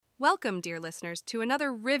Welcome, dear listeners, to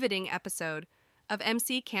another riveting episode of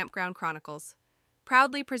MC Campground Chronicles,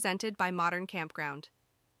 proudly presented by Modern Campground.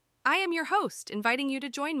 I am your host, inviting you to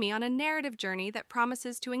join me on a narrative journey that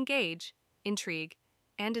promises to engage, intrigue,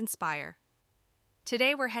 and inspire.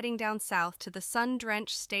 Today we're heading down south to the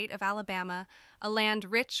sun-drenched state of Alabama, a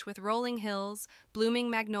land rich with rolling hills, blooming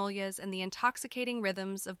magnolias, and the intoxicating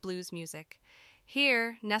rhythms of blues music.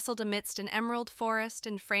 Here, nestled amidst an emerald forest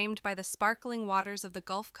and framed by the sparkling waters of the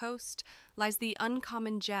Gulf Coast, lies the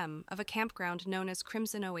uncommon gem of a campground known as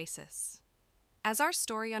Crimson Oasis. As our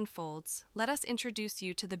story unfolds, let us introduce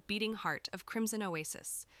you to the beating heart of Crimson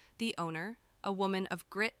Oasis, the owner, a woman of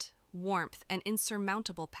grit, warmth, and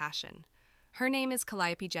insurmountable passion. Her name is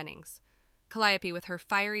Calliope Jennings. Calliope, with her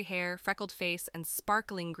fiery hair, freckled face, and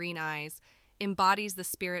sparkling green eyes, embodies the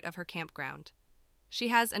spirit of her campground. She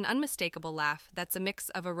has an unmistakable laugh that's a mix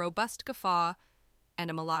of a robust guffaw and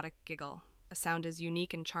a melodic giggle, a sound as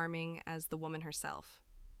unique and charming as the woman herself.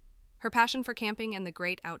 Her passion for camping and the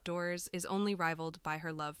great outdoors is only rivaled by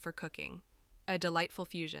her love for cooking, a delightful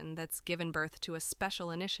fusion that's given birth to a special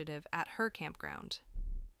initiative at her campground.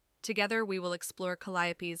 Together, we will explore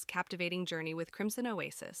Calliope's captivating journey with Crimson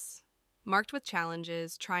Oasis, marked with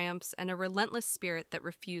challenges, triumphs, and a relentless spirit that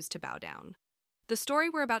refused to bow down. The story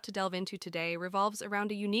we're about to delve into today revolves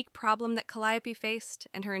around a unique problem that Calliope faced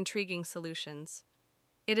and her intriguing solutions.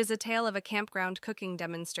 It is a tale of a campground cooking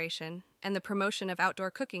demonstration and the promotion of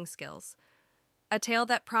outdoor cooking skills. A tale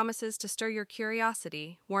that promises to stir your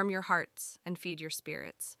curiosity, warm your hearts, and feed your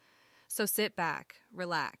spirits. So sit back,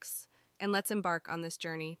 relax, and let's embark on this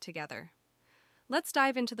journey together. Let's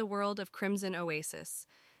dive into the world of Crimson Oasis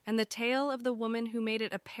and the tale of the woman who made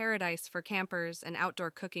it a paradise for campers and outdoor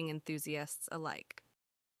cooking enthusiasts alike.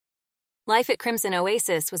 Life at Crimson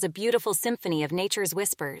Oasis was a beautiful symphony of nature's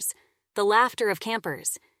whispers, the laughter of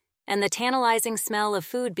campers, and the tantalizing smell of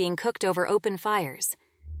food being cooked over open fires.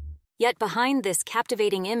 Yet behind this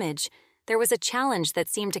captivating image, there was a challenge that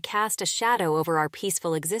seemed to cast a shadow over our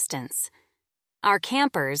peaceful existence. Our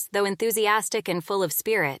campers, though enthusiastic and full of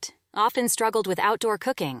spirit, often struggled with outdoor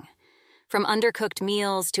cooking. From undercooked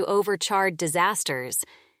meals to overcharred disasters,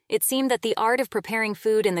 it seemed that the art of preparing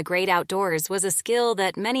food in the great outdoors was a skill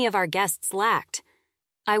that many of our guests lacked.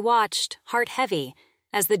 I watched, heart heavy,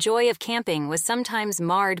 as the joy of camping was sometimes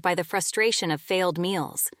marred by the frustration of failed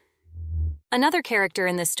meals. Another character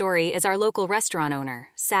in this story is our local restaurant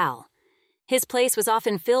owner, Sal. His place was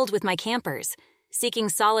often filled with my campers, seeking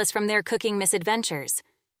solace from their cooking misadventures.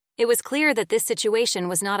 It was clear that this situation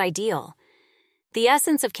was not ideal. The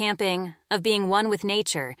essence of camping, of being one with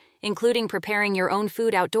nature, including preparing your own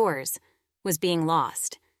food outdoors, was being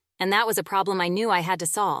lost. And that was a problem I knew I had to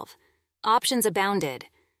solve. Options abounded.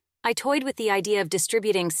 I toyed with the idea of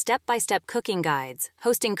distributing step-by-step cooking guides,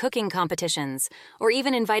 hosting cooking competitions, or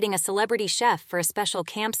even inviting a celebrity chef for a special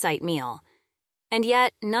campsite meal. And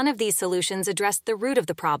yet, none of these solutions addressed the root of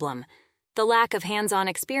the problem, the lack of hands-on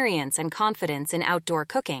experience and confidence in outdoor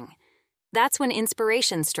cooking. That's when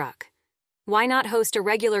inspiration struck. Why not host a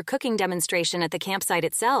regular cooking demonstration at the campsite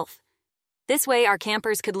itself? This way, our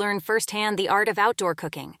campers could learn firsthand the art of outdoor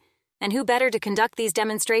cooking. And who better to conduct these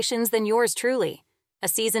demonstrations than yours truly, a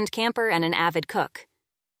seasoned camper and an avid cook?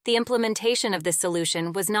 The implementation of this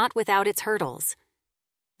solution was not without its hurdles.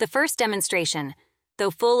 The first demonstration,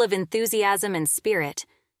 though full of enthusiasm and spirit,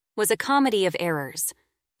 was a comedy of errors.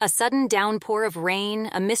 A sudden downpour of rain,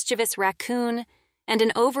 a mischievous raccoon, and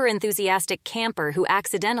an over-enthusiastic camper who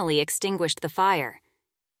accidentally extinguished the fire.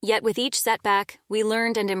 Yet with each setback, we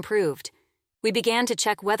learned and improved. We began to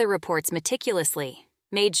check weather reports meticulously,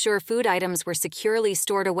 made sure food items were securely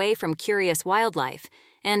stored away from curious wildlife,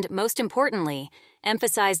 and, most importantly,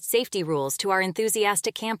 emphasized safety rules to our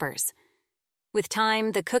enthusiastic campers. With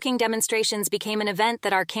time, the cooking demonstrations became an event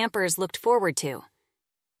that our campers looked forward to.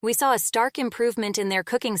 We saw a stark improvement in their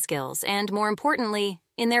cooking skills and, more importantly,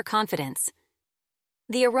 in their confidence.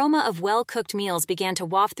 The aroma of well-cooked meals began to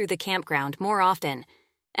waft through the campground more often,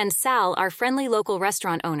 and Sal, our friendly local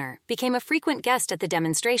restaurant owner, became a frequent guest at the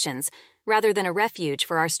demonstrations rather than a refuge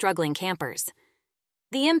for our struggling campers.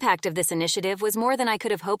 The impact of this initiative was more than I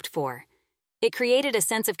could have hoped for. It created a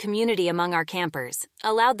sense of community among our campers,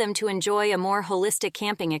 allowed them to enjoy a more holistic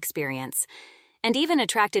camping experience, and even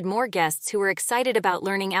attracted more guests who were excited about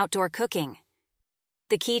learning outdoor cooking.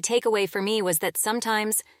 The key takeaway for me was that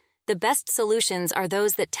sometimes the best solutions are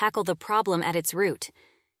those that tackle the problem at its root.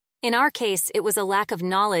 In our case, it was a lack of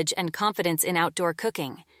knowledge and confidence in outdoor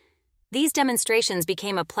cooking. These demonstrations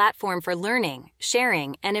became a platform for learning,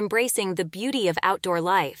 sharing, and embracing the beauty of outdoor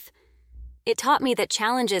life. It taught me that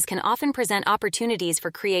challenges can often present opportunities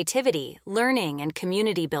for creativity, learning, and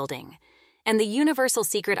community building. And the universal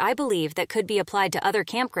secret I believe that could be applied to other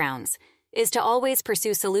campgrounds is to always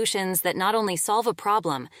pursue solutions that not only solve a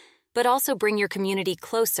problem, but also bring your community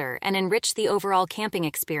closer and enrich the overall camping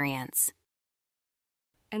experience.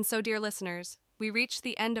 And so, dear listeners, we reached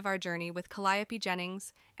the end of our journey with Calliope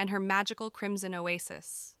Jennings and her magical Crimson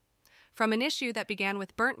Oasis. From an issue that began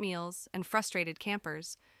with burnt meals and frustrated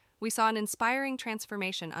campers, we saw an inspiring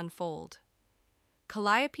transformation unfold.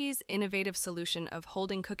 Calliope's innovative solution of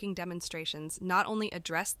holding cooking demonstrations not only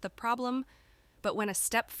addressed the problem, but went a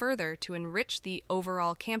step further to enrich the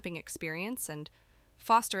overall camping experience and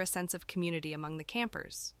foster a sense of community among the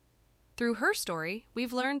campers. Through her story,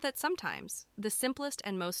 we've learned that sometimes the simplest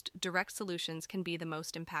and most direct solutions can be the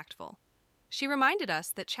most impactful. She reminded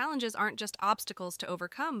us that challenges aren't just obstacles to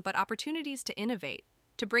overcome, but opportunities to innovate,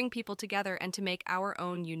 to bring people together, and to make our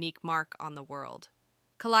own unique mark on the world.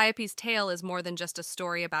 Calliope's tale is more than just a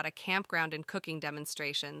story about a campground and cooking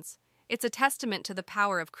demonstrations. It's a testament to the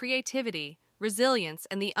power of creativity, resilience,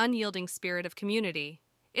 and the unyielding spirit of community.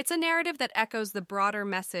 It's a narrative that echoes the broader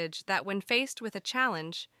message that when faced with a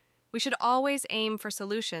challenge, we should always aim for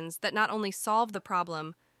solutions that not only solve the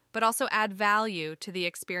problem, but also add value to the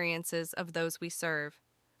experiences of those we serve.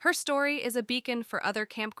 Her story is a beacon for other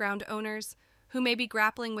campground owners who may be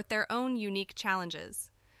grappling with their own unique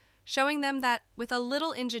challenges, showing them that with a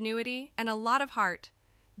little ingenuity and a lot of heart,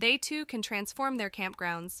 they too can transform their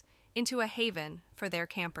campgrounds into a haven for their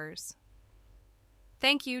campers.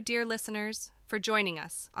 Thank you, dear listeners, for joining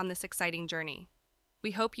us on this exciting journey.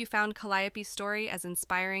 We hope you found Calliope's story as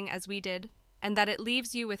inspiring as we did, and that it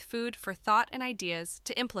leaves you with food for thought and ideas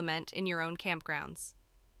to implement in your own campgrounds.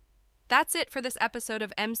 That's it for this episode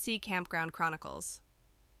of MC Campground Chronicles.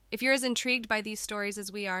 If you're as intrigued by these stories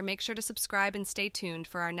as we are, make sure to subscribe and stay tuned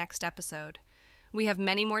for our next episode. We have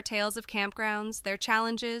many more tales of campgrounds, their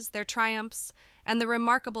challenges, their triumphs, and the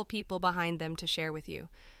remarkable people behind them to share with you.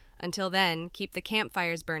 Until then, keep the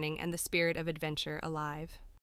campfires burning and the spirit of adventure alive.